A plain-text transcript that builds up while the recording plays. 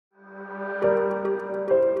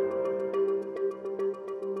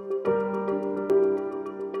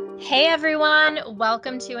Hey everyone,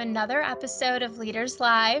 welcome to another episode of Leaders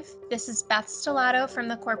Live. This is Beth Stellato from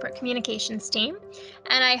the Corporate Communications team,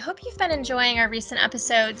 and I hope you've been enjoying our recent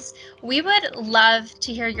episodes. We would love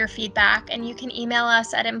to hear your feedback, and you can email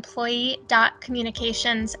us at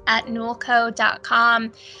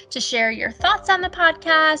employee.communications@newellco.com to share your thoughts on the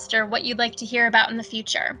podcast or what you'd like to hear about in the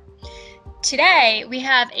future. Today, we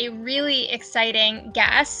have a really exciting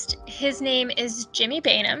guest. His name is Jimy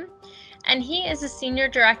Baynum, and he is a Senior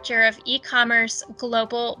Director of E-Commerce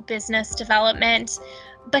Global Business Development,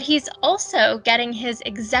 but he's also getting his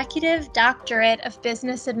Executive Doctorate of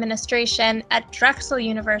Business Administration at Drexel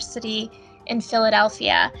University in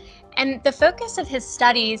Philadelphia. And the focus of his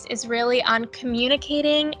studies is really on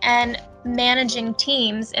communicating and managing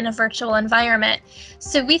teams in a virtual environment.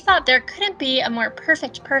 So we thought there couldn't be a more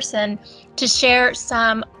perfect person to share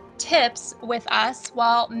some tips with us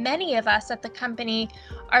while many of us at the company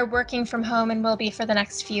are working from home and will be for the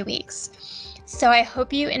next few weeks. So I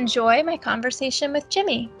hope you enjoy my conversation with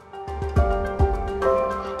Jimy.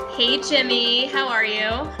 Hey Jimy, how are you?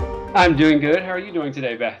 I'm doing good. How are you doing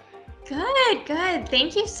today, Beth? Good, good.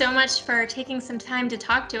 Thank you so much for taking some time to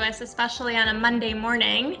talk to us, especially on a Monday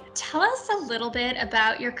morning. Tell us a little bit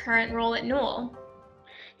about your current role at Newell.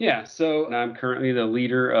 Yeah, so I'm currently the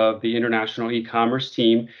leader of the international e-commerce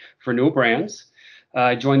team for Newell Brands.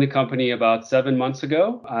 I joined the company about 7 months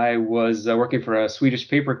ago. I was working for a Swedish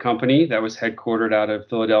paper company that was headquartered out of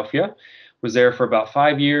Philadelphia. Was there for about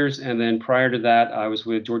 5 years, and then prior to that, I was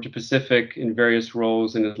with Georgia Pacific in various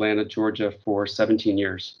roles in Atlanta, Georgia for 17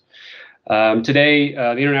 years. Today,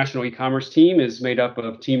 the international e-commerce team is made up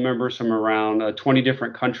of team members from around 20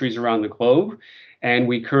 different countries around the globe. And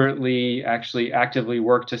we currently actually actively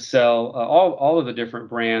work to sell all of the different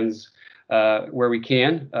brands where we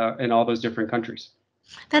can in all those different countries.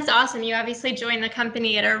 That's awesome. You obviously joined the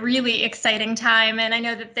company at a really exciting time. And I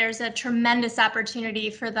know that there's a tremendous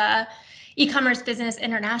opportunity for the e-commerce business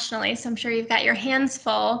internationally. So I'm sure you've got your hands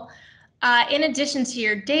full. In addition to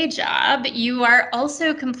your day job, you are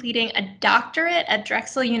also completing a doctorate at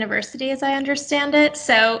Drexel University, as I understand it.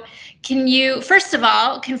 So can you, first of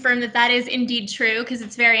all, confirm that that is indeed true, because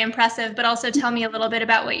it's very impressive, but also tell me a little bit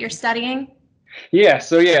about what you're studying? Yeah,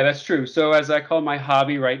 that's true. So as I call my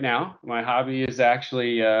hobby right now, my hobby is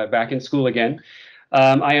actually back in school again.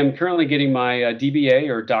 I am currently getting my DBA,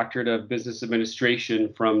 or Doctorate of Business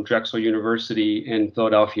Administration, from Drexel University in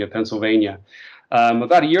Philadelphia, Pennsylvania.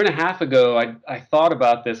 About a year and a half ago, I thought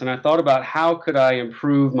about this, and I thought about how could I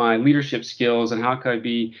improve my leadership skills and how could I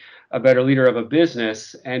be a better leader of a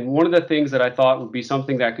business. And one of the things that I thought would be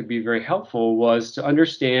something that could be very helpful was to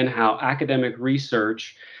understand how academic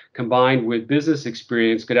research combined with business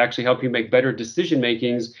experience could actually help you make better decision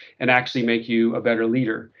makings and actually make you a better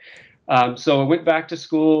leader. So I went back to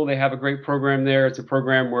school. They have a great program there. It's a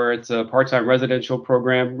program where it's a part-time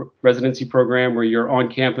residency program where you're on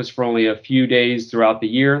campus for only a few days throughout the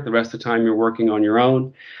year. The rest of the time you're working on your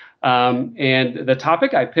own. And the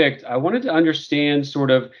topic I picked, I wanted to understand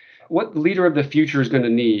sort of what the leader of the future is going to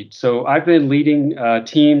need. So I've been leading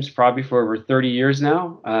teams probably for over 30 years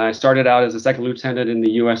now. I started out as a second lieutenant in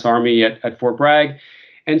the U.S. Army at Fort Bragg.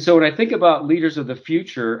 And so when I think about leaders of the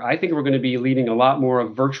future, I think we're going to be leading a lot more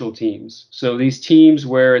of virtual teams. So these teams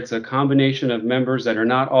where it's a combination of members that are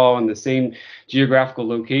not all in the same geographical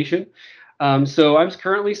location. So I'm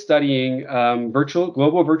currently studying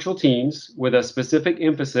global virtual teams with a specific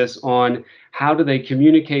emphasis on how do they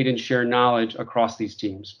communicate and share knowledge across these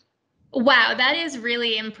teams. Wow, that is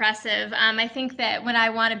really impressive. I think that when I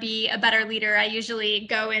want to be a better leader, I usually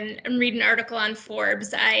go and read an article on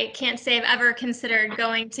Forbes. I can't say I've ever considered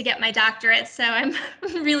going to get my doctorate, so I'm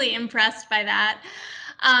really impressed by that.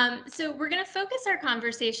 So we're going to focus our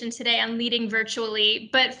conversation today on leading virtually,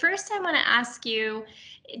 but first I want to ask you,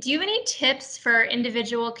 do you have any tips for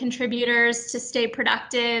individual contributors to stay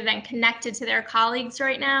productive and connected to their colleagues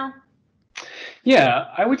right now? Yeah,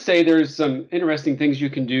 I would say there's some interesting things you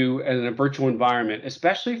can do in a virtual environment,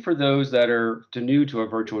 especially for those that are new to a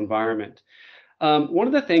virtual environment. One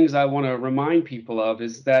of the things I want to remind people of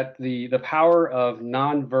is that the power of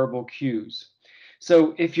nonverbal cues.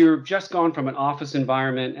 So if you're just gone from an office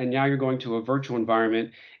environment and now you're going to a virtual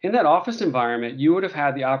environment, in that office environment, you would have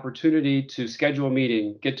had the opportunity to schedule a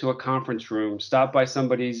meeting, get to a conference room, stop by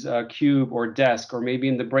somebody's cube or desk, or maybe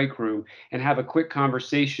in the break room and have a quick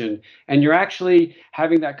conversation. And you're actually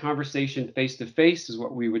having that conversation face to face is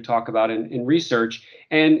what we would talk about in research.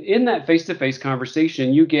 And in that face to face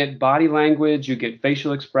conversation, you get body language, you get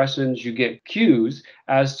facial expressions, you get cues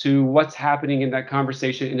as to what's happening in that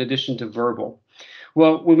conversation in addition to verbal.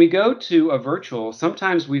 Well, when we go to a virtual,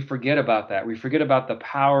 sometimes we forget about that. We forget about the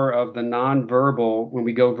power of the nonverbal when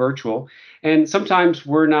we go virtual. And sometimes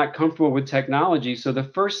we're not comfortable with technology. So the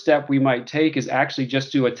first step we might take is actually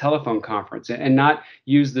just do a telephone conference and not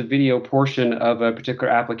use the video portion of a particular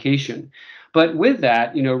application. But with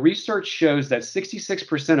that, research shows that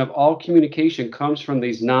 66% of all communication comes from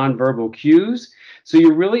these nonverbal cues. So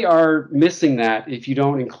you really are missing that if you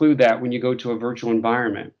don't include that when you go to a virtual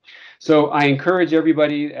environment. So I encourage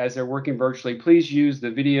everybody as they're working virtually, please use the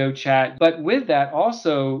video chat. But with that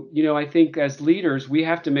also, I think as leaders, we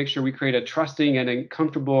have to make sure we create a trusting and a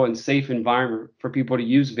comfortable and safe environment for people to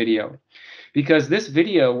use video, because this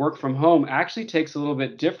video work from home actually takes a little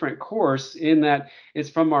bit different course in that it's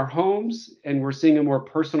from our homes and we're seeing a more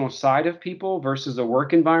personal side of people versus a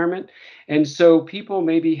work environment. And so people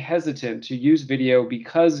may be hesitant to use video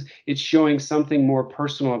because it's showing something more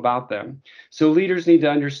personal about them. So leaders need to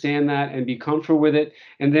understand that and be comfortable with it.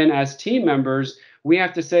 And then as team members, we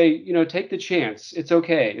have to say, take the chance. It's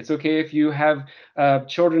okay. It's okay if you have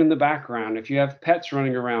children in the background, if you have pets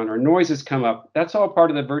running around or noises come up. That's all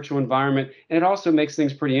part of the virtual environment. And it also makes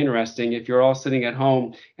things pretty interesting if you're all sitting at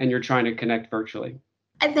home and you're trying to connect virtually.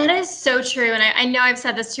 And that is so true. And I know I've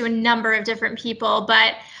said this to a number of different people,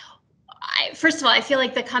 but first of all, I feel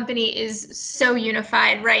like the company is so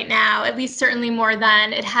unified right now, at least certainly more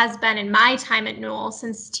than it has been in my time at Newell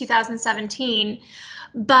since 2017.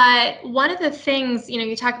 But one of the things,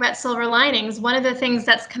 you talk about silver linings, one of the things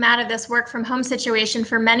that's come out of this work from home situation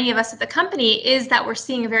for many of us at the company is that we're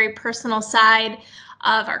seeing a very personal side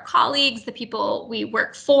of our colleagues, the people we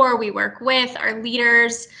work for, we work with, our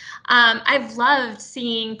leaders. I've loved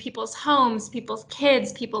seeing people's homes, people's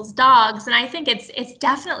kids, people's dogs, and I think it's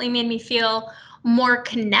definitely made me feel more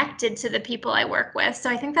connected to the people I work with. So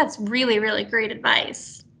I think that's really, really great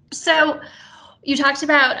advice. So you talked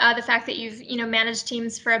about the fact that you've managed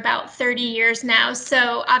teams for about 30 years now.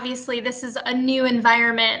 So obviously this is a new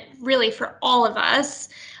environment really for all of us.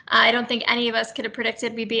 I don't think any of us could have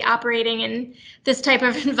predicted we'd be operating in this type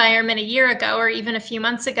of environment a year ago or even a few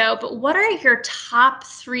months ago. But what are your top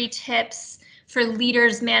 3 tips for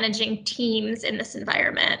leaders managing teams in this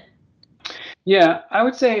environment? Yeah, I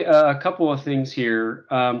would say a couple of things here.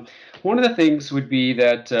 One of the things would be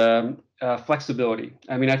that flexibility.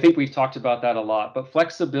 I mean, I think we've talked about that a lot, but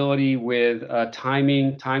flexibility with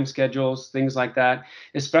timing, time schedules, things like that,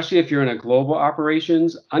 especially if you're in a global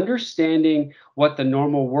operations, understanding what the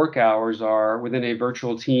normal work hours are within a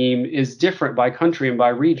virtual team is different by country and by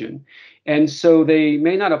region. And so they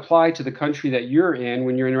may not apply to the country that you're in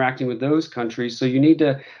when you're interacting with those countries. So you need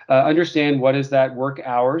to understand what is that work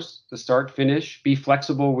hours, the start, finish, be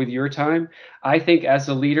flexible with your time. I think as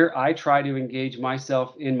a leader, I try to engage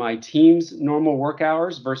myself in my team's normal work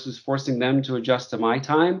hours versus forcing them to adjust to my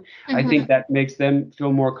time. Mm-hmm. I think that makes them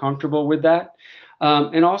feel more comfortable with that.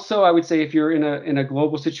 And also, I would say if you're in a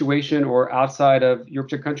global situation or outside of your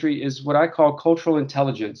particular country, is what I call cultural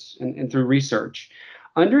intelligence and through research.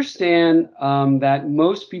 Understand that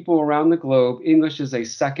most people around the globe, English is a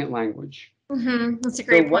second language. Mm-hmm. That's a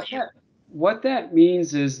great point. What that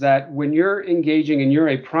means is that when you're engaging and you're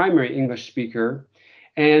a primary English speaker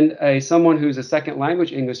and someone who's a second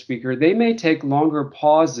language English speaker, they may take longer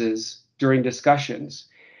pauses during discussions.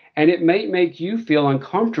 And it may make you feel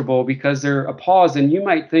uncomfortable because they're a pause, and you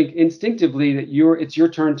might think instinctively that it's your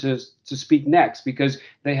turn to speak next because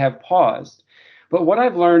they have paused. But what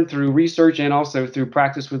I've learned through research and also through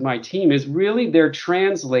practice with my team is really they're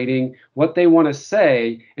translating what they want to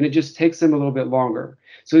say, and it just takes them a little bit longer.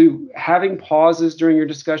 So having pauses during your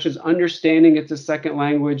discussions, understanding it's a second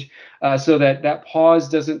language so that pause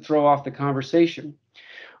doesn't throw off the conversation.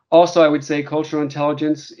 Also, I would say cultural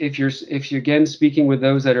intelligence. If you're again speaking with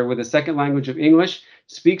those that are with a second language of English,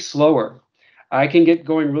 speak slower. I can get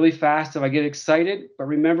going really fast if I get excited, but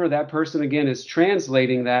remember that person again is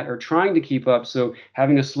translating that or trying to keep up. So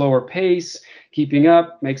having a slower pace, keeping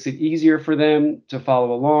up makes it easier for them to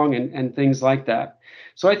follow along and things like that.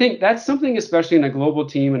 So I think that's something, especially in a global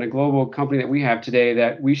team and a global company that we have today,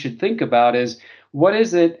 that we should think about is what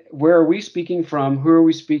is it? Where are we speaking from? Who are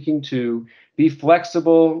we speaking to? Be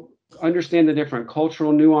flexible, understand the different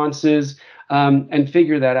cultural nuances, and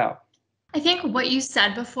figure that out. I think what you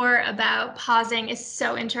said before about pausing is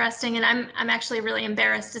so interesting, and I'm actually really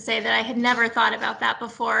embarrassed to say that I had never thought about that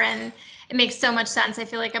before, and it makes so much sense. I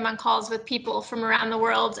feel like I'm on calls with people from around the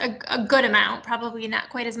world, a good amount, probably not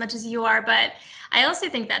quite as much as you are, but I also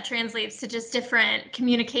think that translates to just different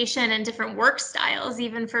communication and different work styles,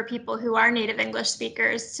 even for people who are native English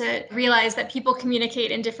speakers, to realize that people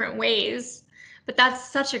communicate in different ways. But that's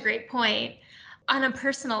such a great point. On a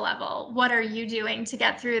personal level, what are you doing to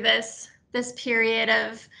get through this this period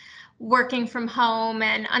of working from home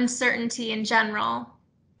and uncertainty in general?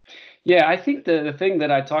 Yeah, I think the thing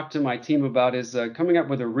that I talk to my team about is coming up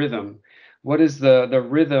with a rhythm. What is the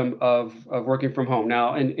rhythm of working from home?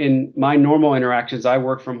 Now, in my normal interactions, I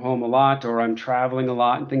work from home a lot or I'm traveling a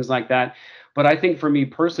lot and things like that. But I think for me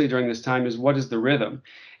personally during this time is what is the rhythm?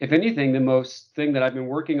 If anything, the most thing that I've been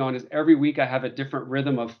working on is every week I have a different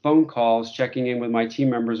rhythm of phone calls checking in with my team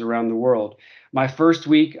members around the world. My first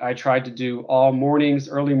week, I tried to do all mornings,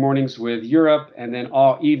 early mornings with Europe, and then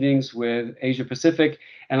all evenings with Asia Pacific.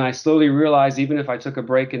 And I slowly realized even if I took a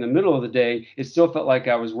break in the middle of the day, it still felt like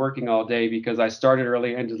I was working all day because I started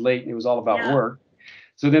early, ended late, and it was all about Yeah. work.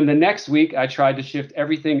 So then the next week, I tried to shift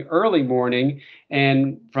everything early morning,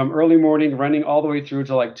 and from early morning running all the way through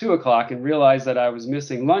to like 2 o'clock, and realized that I was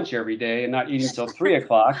missing lunch every day and not eating till 3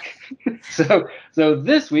 o'clock. So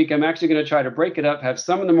this week, I'm actually going to try to break it up, have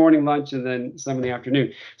some in the morning lunch and then some in the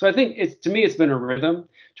afternoon. So I think to me, it's been a rhythm,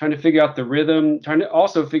 trying to figure out the rhythm, trying to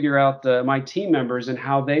also figure out my team members and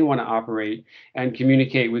how they want to operate and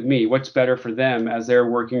communicate with me, what's better for them as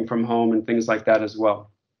they're working from home and things like that as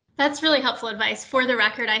well. That's really helpful advice. For the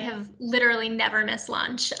record, I have literally never missed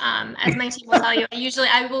lunch. As my team will tell you,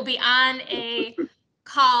 I will be on a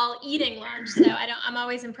call eating lunch. So I'm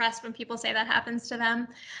always impressed when people say that happens to them.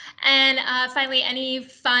 And finally, any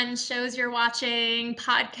fun shows you're watching,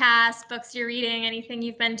 podcasts, books you're reading, anything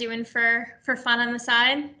you've been doing for fun on the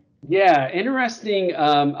side? Yeah, interesting.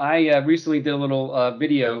 I recently did a little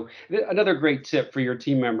video. Another great tip for your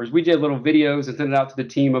team members. We did little videos and sent it out to the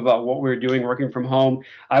team about what we were doing working from home.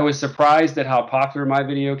 I was surprised at how popular my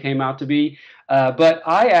video came out to be. But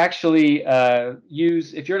I actually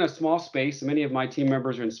if you're in a small space, many of my team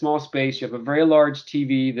members are in small space, you have a very large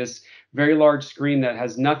TV, this very large screen that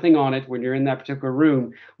has nothing on it when you're in that particular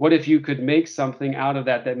room. What if you could make something out of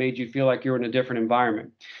that that made you feel like you're in a different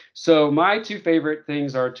environment? So my two favorite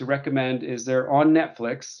things are to recommend is they're on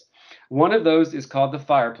Netflix. One of those is called The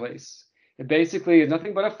Fireplace. It basically is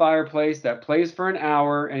nothing but a fireplace that plays for an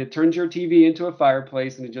hour and it turns your TV into a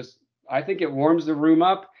fireplace and I think it warms the room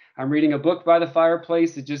up. I'm reading a book by the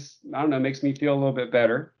fireplace. It just, I don't know, makes me feel a little bit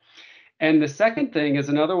better. And the second thing is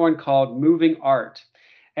another one called Moving Art.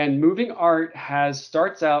 And moving art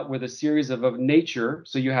starts out with a series of nature.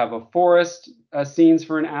 So you have a forest scenes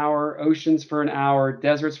for an hour, oceans for an hour,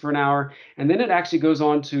 deserts for an hour, and then it actually goes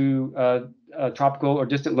on to tropical or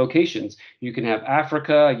distant locations. You can have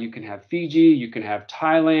Africa, you can have Fiji, you can have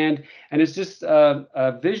Thailand, and it's just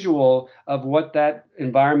a visual of what that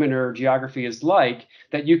environment or geography is like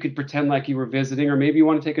that you could pretend like you were visiting, or maybe you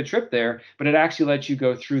want to take a trip there, but it actually lets you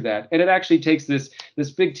go through that. And it actually takes this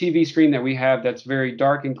big TV screen that we have that's very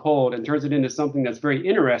dark and cold and turns it into something that's very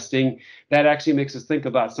interesting that actually makes us think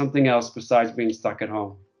about something else besides being stuck at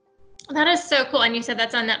home. That is so cool. And you said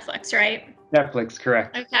that's on Netflix, right? Netflix,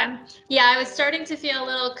 correct. Okay. Yeah, I was starting to feel a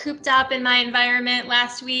little cooped up in my environment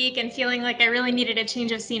last week and feeling like I really needed a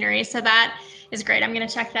change of scenery. So that is great. I'm going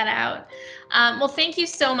to check that out. Well, thank you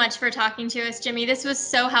so much for talking to us, Jimy. This was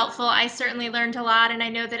so helpful. I certainly learned a lot, and I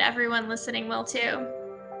know that everyone listening will too.